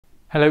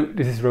Hello,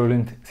 this is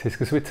Roland,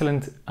 Cisco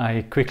Switzerland.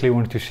 I quickly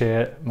wanted to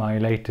share my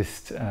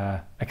latest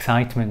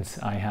excitements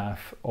I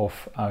have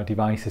of our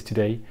devices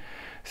today.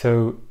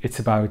 So it's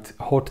about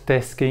hot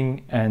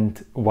desking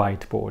and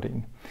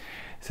whiteboarding.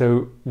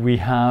 So we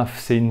have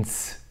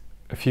since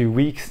a few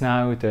weeks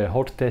now the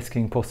hot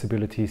desking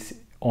possibilities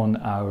on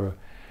our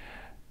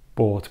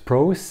Board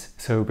Pros.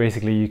 So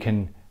basically you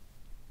can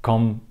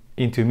come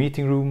into a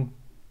meeting room,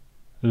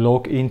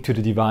 log into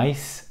the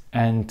device,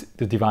 and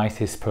the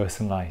device is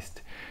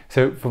personalized.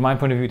 So from my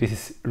point of view, this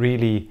is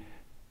really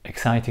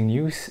exciting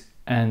news,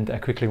 and I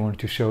quickly wanted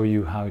to show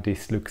you how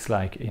this looks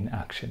like in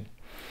action.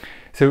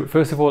 So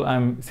first of all,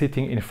 I'm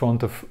sitting in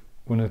front of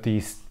one of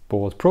these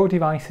Board Pro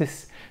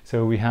devices.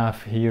 So we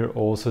have here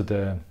also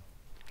the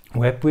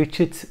web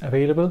widgets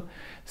available.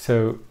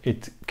 So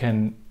it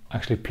can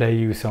actually play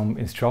you some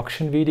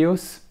instruction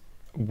videos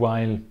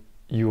while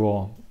you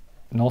are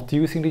not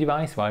using the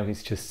device, while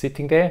it's just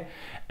sitting there.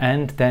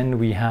 And then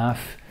we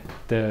have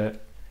the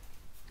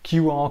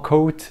QR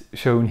code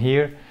shown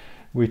here,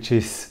 which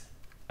is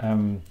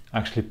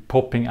actually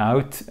popping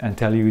out and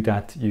tell you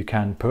that you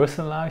can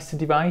personalize the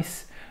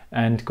device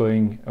and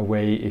going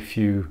away if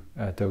you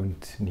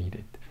don't need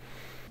it.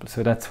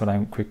 So that's what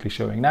I'm quickly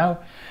showing now.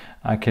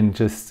 I can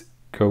just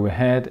go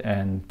ahead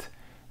and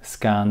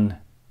scan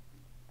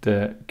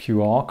the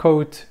QR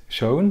code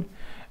shown,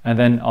 and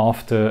then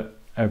after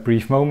a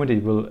brief moment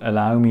it will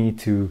allow me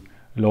to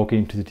log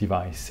into the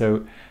device.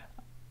 So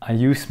I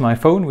use my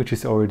phone, which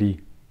is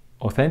already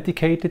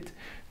authenticated,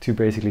 to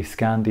basically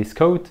scan this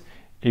code.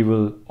 It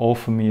will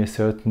offer me a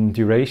certain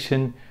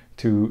duration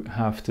to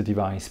have the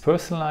device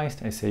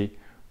personalized. I say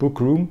book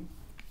room,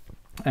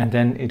 and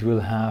then it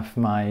will have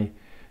my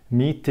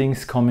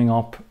meetings coming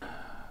up.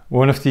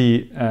 One of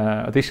the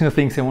additional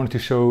things I wanted to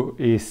show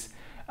is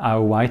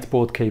our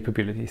whiteboard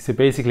capability. So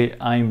basically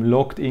I'm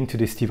logged into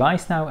this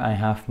device now. I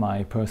have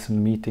my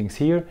personal meetings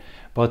here,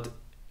 but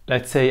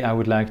let's say I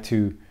would like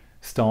to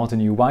start a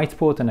new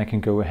whiteboard, and I can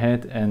go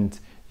ahead and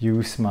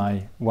use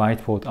my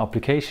whiteboard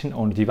application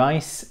on the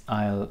device.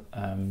 I'll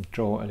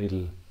draw a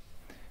little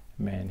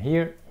man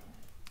here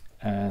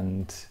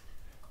and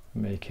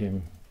make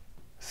him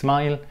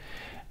smile.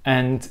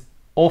 And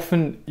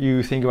often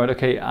you think about,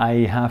 okay,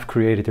 I have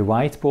created a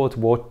whiteboard,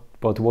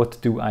 but what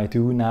do I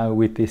do now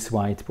with this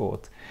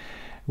whiteboard?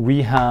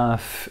 We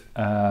have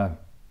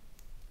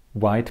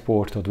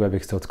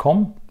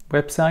whiteboard.webex.com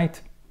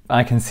website.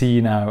 I can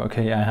see now,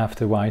 okay, I have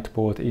the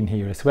whiteboard in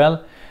here as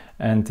well.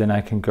 And then I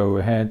can go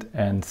ahead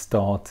and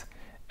start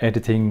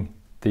editing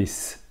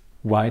this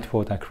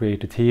whiteboard I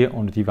created here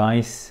on the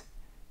device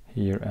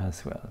here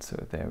as well. So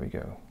there we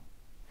go.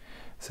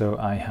 So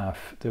I have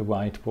the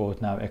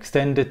whiteboard now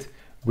extended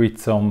with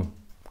some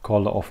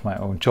color of my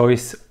own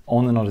choice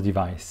on another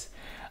device.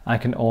 I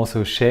can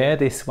also share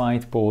this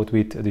whiteboard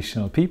with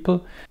additional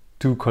people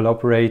to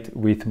collaborate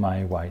with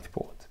my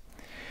whiteboard.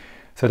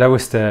 So that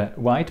was the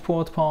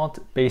whiteboard part.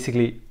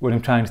 Basically what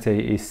I'm trying to say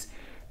is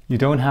you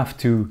don't have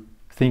to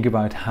think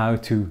about how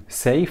to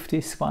save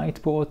this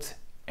whiteboard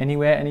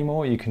anywhere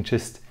anymore. You can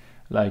just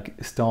like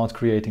start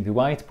creating the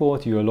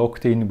whiteboard. You're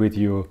logged in with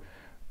your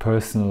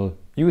personal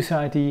user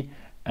ID,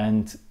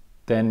 and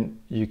then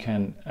you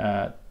can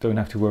don't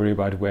have to worry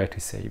about where to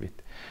save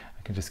it.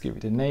 I can just give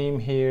it a name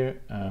here,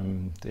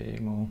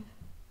 demo,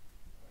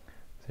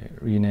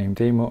 rename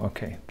demo.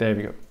 Okay, there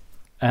we go.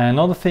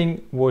 Another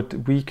thing what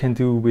we can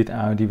do with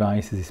our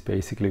devices is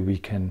basically we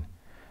can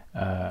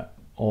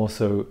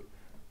also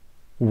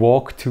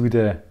walk to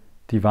the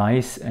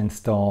device and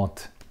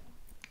start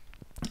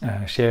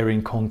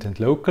sharing content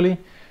locally.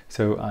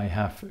 So I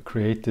have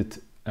created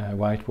a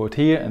whiteboard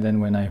here, and then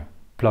when I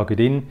plug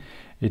it in,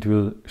 it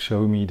will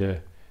show me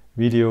the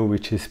video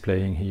which is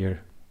playing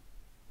here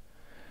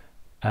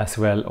as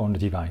well on the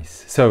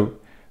device. So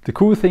the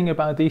cool thing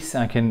about this,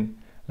 I can,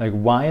 like,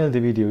 while the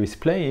video is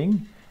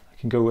playing, I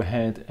can go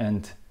ahead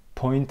and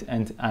point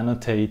and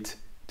annotate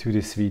to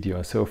this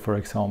video. So for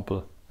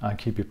example, I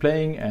keep it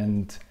playing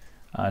and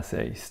I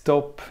say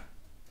stop,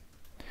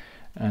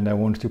 and I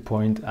want to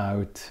point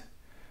out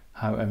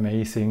how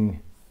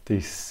amazing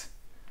this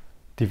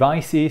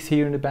device is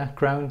here in the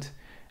background,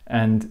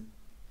 and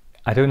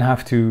I don't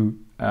have to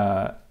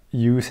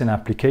use an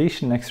extra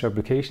application. I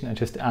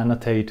just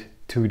annotate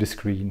to the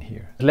screen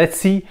here. Let's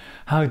see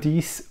how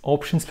these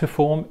options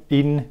perform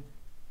in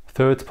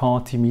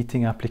third-party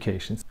meeting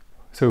applications.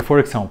 So for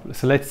example,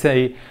 so let's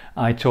say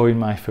I join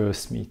my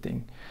first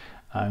meeting.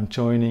 I'm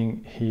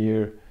joining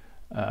here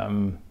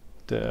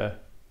the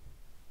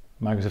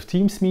Microsoft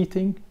Teams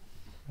meeting.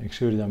 Make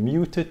sure that I'm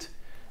muted.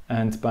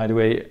 And by the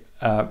way,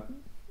 I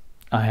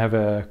have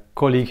a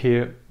colleague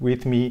here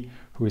with me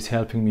who is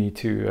helping me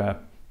to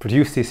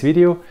produce this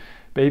video,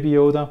 Baby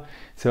Yoda.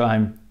 So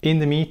I'm in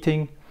the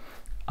meeting.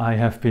 I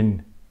have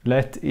been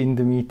let in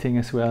the meeting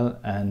as well,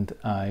 and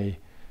I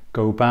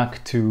go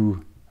back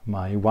to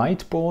my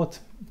whiteboard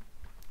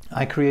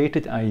I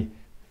created. I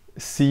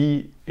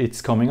see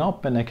it's coming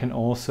up, and I can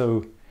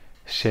also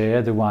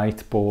share the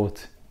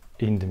whiteboard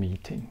in the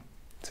meeting.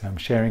 So I'm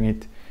sharing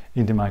it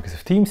in the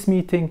Microsoft Teams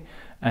meeting,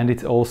 and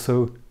it's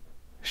also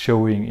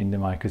showing in the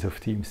Microsoft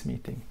Teams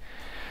meeting.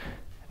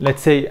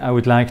 Let's say I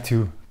would like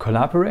to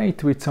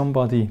collaborate with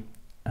somebody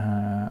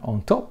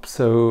on top,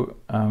 so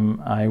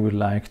I would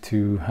like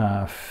to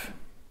have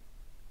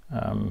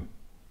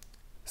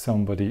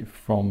somebody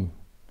from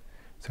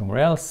somewhere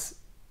else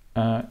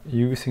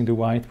using the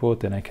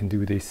whiteboard, then I can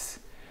do this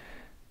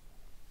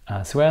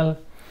as well.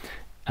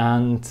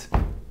 And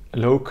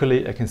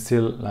locally I can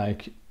still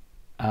like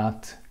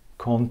add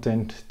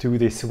content to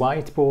this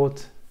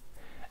whiteboard,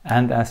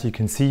 and as you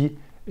can see,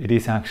 it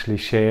is actually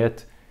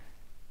shared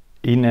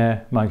in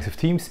a Microsoft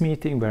Teams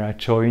meeting where I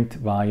joined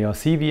via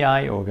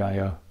CVI or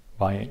via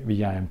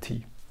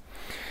VIMT.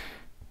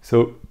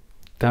 So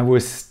that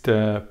was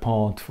the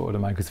part for the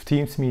Microsoft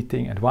Teams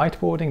meeting and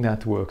whiteboarding.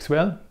 That works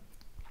well.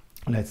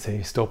 Let's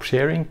say stop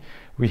sharing.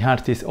 We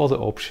had this other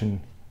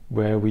option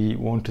where we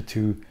wanted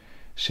to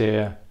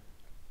share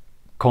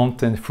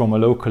content from a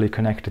locally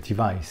connected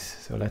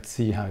device. So let's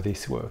see how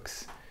this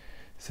works.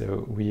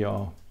 So we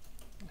are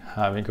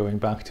going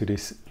back to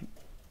this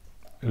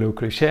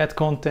locally shared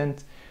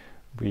content.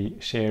 We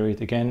share it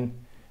again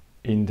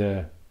in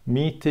the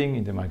meeting,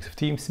 in the Microsoft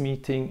Teams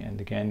meeting, and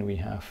again we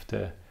have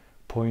the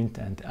point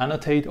and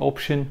annotate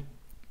option.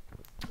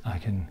 I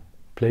can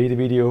play the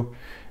video.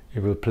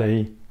 It will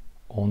play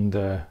on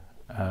the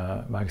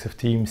Microsoft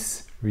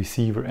Teams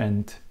receiver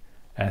end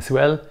as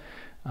well.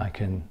 I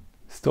can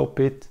stop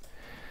it,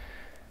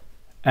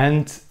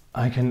 and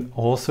I can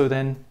also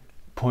then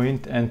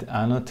point and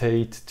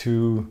annotate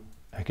to,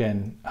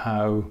 again,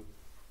 how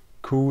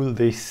cool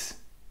this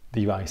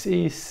device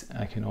is.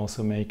 I can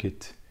also make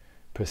it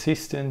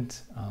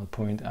persistent. I'll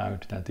point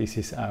out that this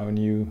is our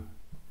new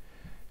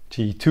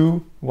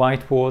G2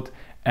 whiteboard,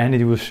 and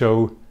it will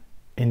show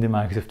in the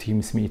Microsoft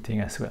Teams meeting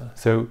as well.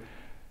 So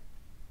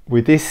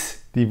with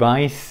this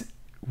device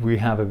we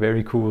have a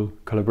very cool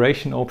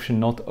collaboration option,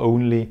 not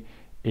only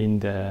in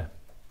the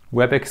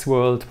Webex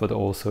world but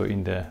also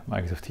in the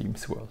Microsoft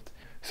Teams world.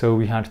 So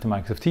we had the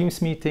Microsoft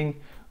Teams meeting.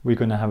 We're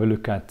going to have a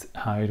look at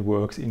how it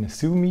works in a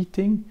Zoom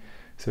meeting.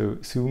 So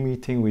Zoom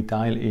meeting, we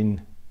dial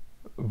in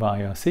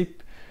via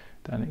zip,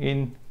 dialing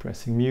in,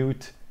 pressing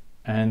mute,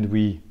 and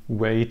we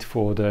wait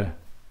for the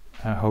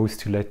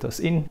host to let us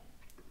in.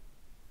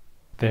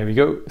 There we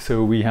go.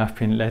 So we have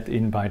been let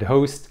in by the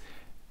host.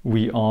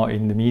 We are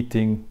in the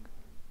meeting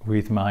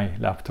with my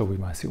laptop, with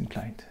my Zoom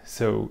client.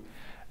 So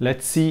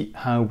let's see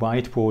how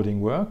whiteboarding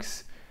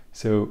works.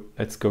 So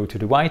let's go to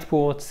the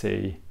whiteboard,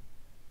 say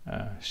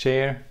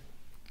share,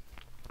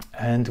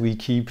 and we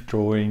keep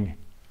drawing,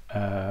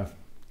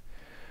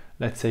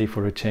 let's say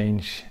for a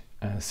change,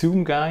 a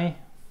Zoom guy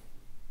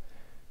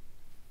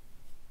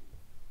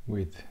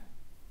with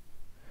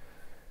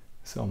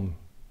some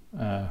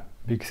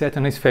big set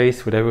on his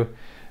face, whatever.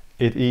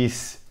 It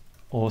is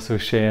also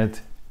shared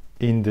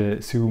in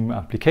the Zoom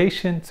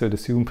application, so the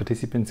Zoom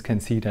participants can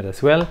see that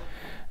as well.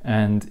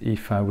 And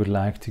if I would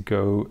like to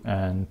go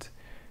and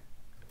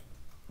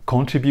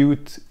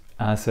contribute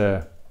as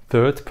a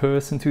third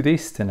person to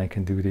this, then I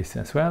can do this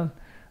as well.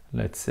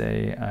 Let's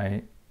say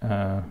I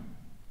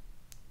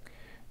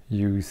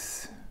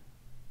use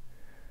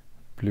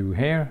blue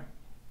hair,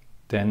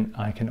 then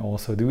I can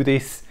also do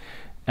this,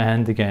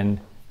 and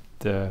again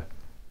the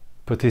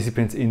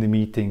participants in the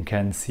meeting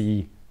can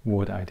see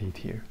what I did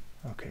here.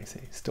 Okay,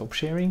 say stop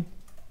sharing,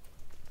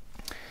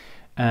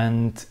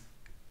 and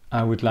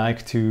I would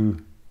like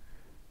to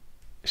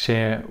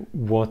share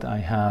what I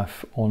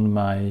have on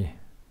my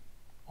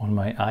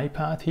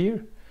iPad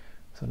here.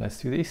 So let's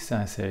do this.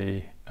 I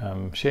say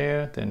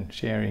share, then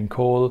sharing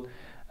call.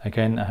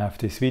 Again, I have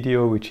this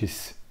video which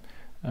is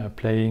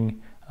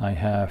playing. I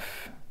have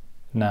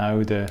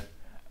now the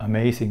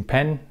amazing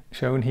pen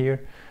shown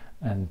here,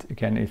 and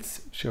again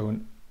it's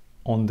shown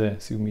on the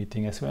Zoom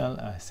meeting as well.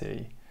 I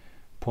say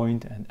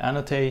point and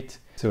annotate,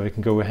 so I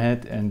can go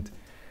ahead and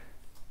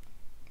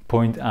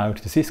point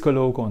out the Cisco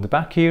logo on the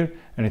back here,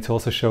 and it's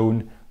also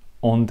shown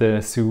on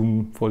the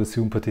Zoom for the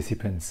Zoom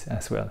participants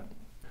as well.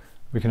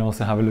 We can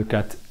also have a look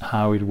at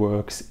how it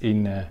works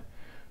in a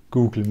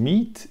Google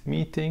Meet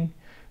meeting.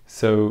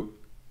 So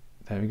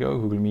there we go,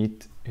 Google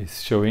Meet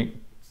is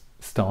showing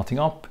starting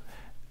up,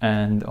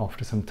 and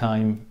after some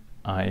time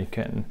I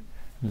can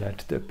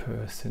let the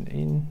person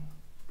in,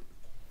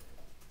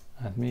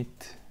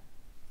 admit.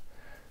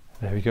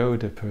 There we go,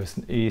 the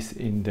person is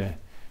in the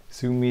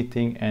Zoom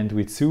meeting. And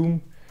with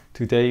Zoom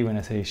today, when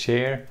I say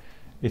share,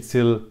 it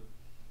still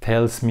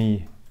tells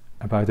me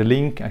about the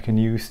link I can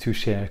use to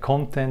share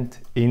content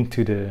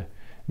into the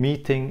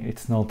meeting.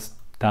 It's not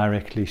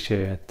directly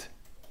shared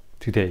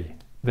today.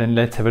 Then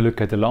let's have a look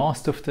at the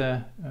last of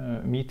the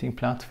meeting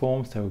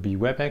platforms. That would be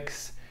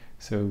Webex.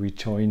 So we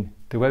join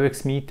the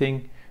Webex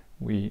meeting.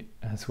 We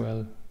as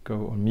well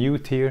go on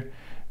mute here.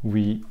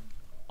 We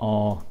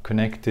are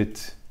connected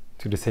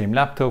to the same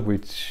laptop,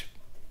 which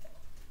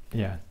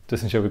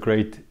doesn't show a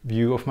great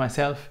view of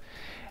myself.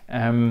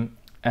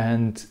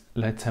 And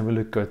let's have a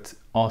look at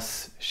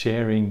us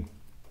sharing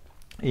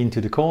into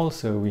the call.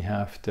 So we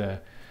have the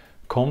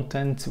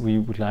content we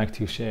would like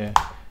to share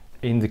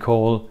in the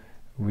call.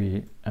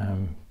 We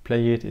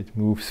play it, it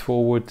moves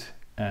forward,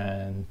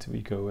 and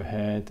we go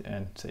ahead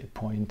and say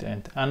point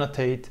and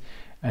annotate,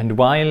 and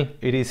while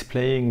it is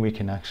playing we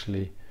can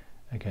actually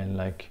again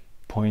like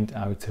point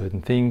out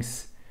certain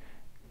things.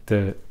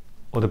 The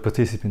other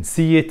participants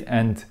see it,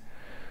 and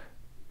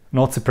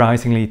not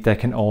surprisingly they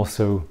can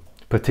also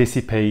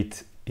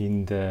participate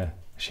in the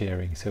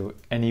sharing. So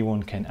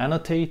anyone can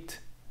annotate,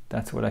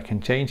 that's what I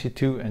can change it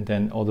to, and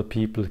then other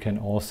people can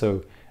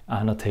also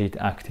annotate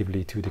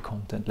actively to the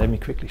content. Let me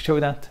quickly show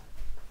that.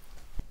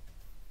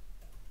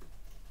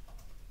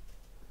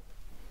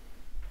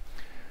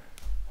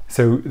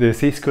 So the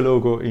Cisco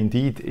logo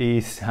indeed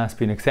has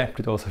been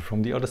accepted also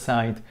from the other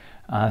side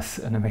as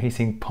an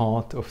amazing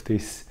part of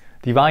this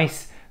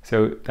device.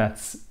 So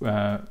that's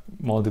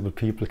multiple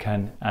people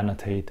can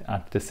annotate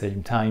at the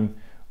same time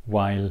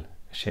while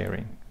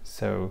sharing.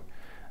 So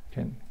I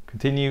can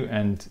continue,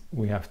 and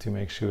we have to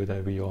make sure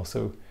that we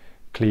also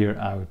clear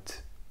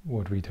out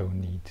what we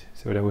don't need.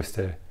 So that was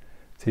the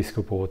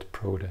Cisco Board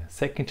Pro, the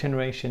second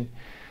generation.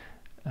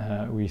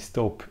 We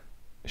stop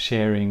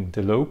sharing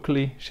the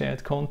locally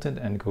shared content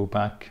and go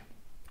back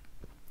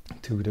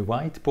to the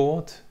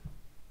whiteboard.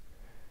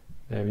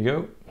 There we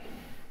go.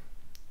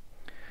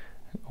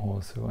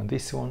 Also on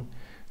this one.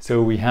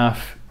 So we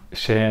have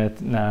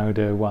shared now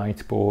the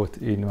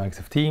whiteboard in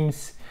Microsoft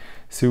Teams,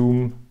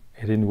 Zoom,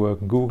 it didn't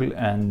work in Google,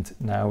 and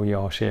now we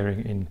are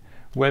sharing in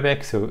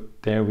Webex. So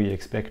there we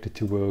expect it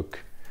to work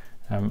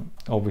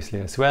obviously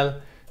as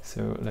well.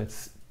 So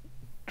let's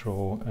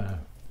draw a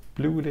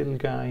blue little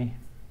guy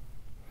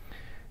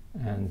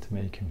and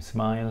make him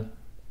smile,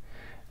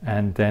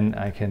 and then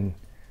I can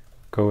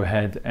go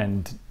ahead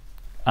and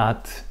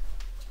add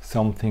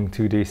something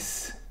to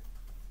this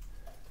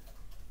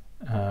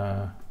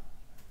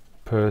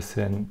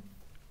person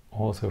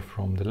also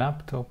from the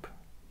laptop.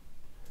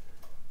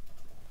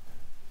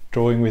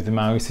 Drawing with the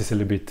mouse is a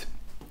little bit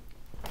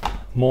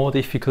more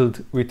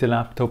difficult with the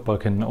laptop. I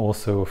can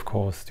also of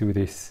course do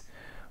this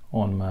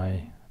on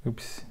my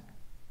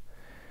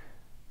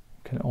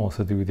can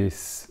also do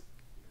this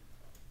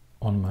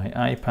on my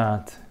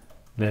iPad.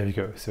 There we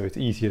go. So it's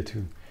easier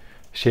to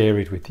share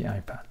it with the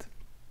iPad.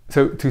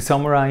 So to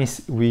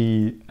summarize,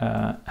 we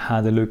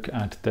had a look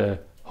at the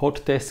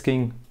hot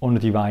desking on the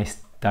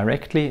device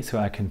directly. So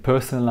I can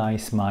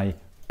personalize my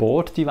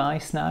board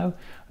device now,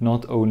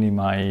 not only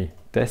my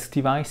desk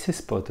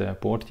devices, but the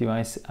board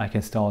device. I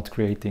can start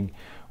creating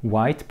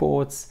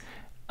whiteboards.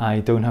 I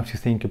don't have to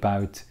think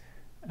about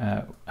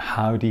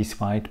how these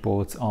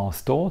whiteboards are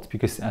stored,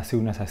 because as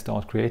soon as I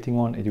start creating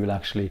one, it will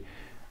actually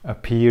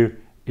appear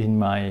in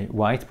my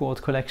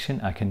whiteboard collection.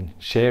 I can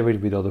share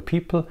it with other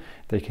people,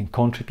 they can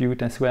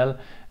contribute as well,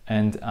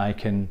 and I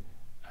can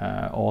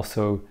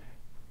also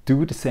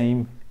do the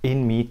same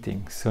in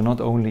meetings. So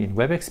not only in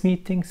Webex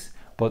meetings,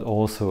 but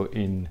also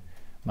in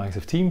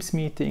Microsoft Teams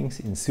meetings,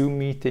 in Zoom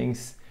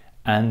meetings,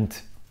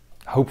 and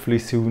hopefully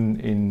soon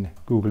in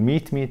Google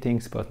Meet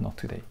meetings, but not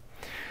today.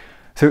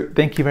 So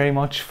thank you very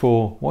much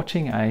for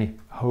watching. I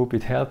hope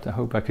it helped. I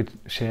hope I could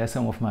share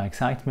some of my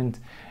excitement,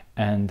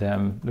 and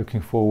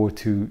looking forward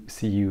to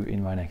see you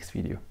in my next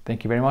video.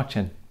 Thank you very much,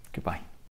 and goodbye.